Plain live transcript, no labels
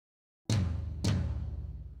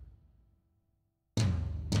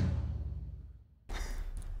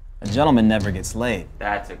A gentleman never gets laid.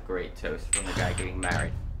 That's a great toast from the guy getting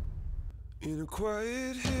married.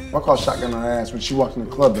 I called shotgun on her ass when she walked in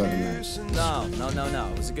the club the other night. No.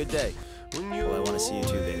 It was a good day. Well, I want to see you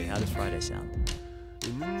too, baby. How does Friday sound?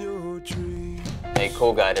 Hey,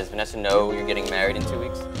 cool guy, does Vanessa know you're getting married in 2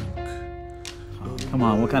 weeks? Oh, come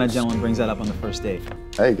on, what kind of gentleman brings that up on the first date?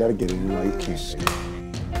 Hey, you gotta get it in while you can't, baby.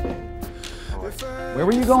 Where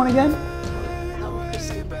were you going again?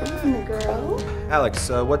 Girl. Alex,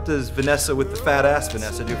 what does Vanessa with the fat ass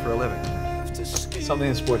Vanessa do for a living? Something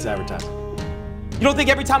in sports advertising. You don't think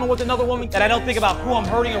every time I'm with another woman that I don't think about who I'm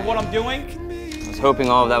hurting or what I'm doing? I was hoping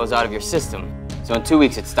all of that was out of your system. So in 2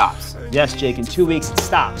 weeks it stops. Yes, Jake, in 2 weeks it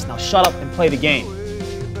stops. Now shut up and play the game.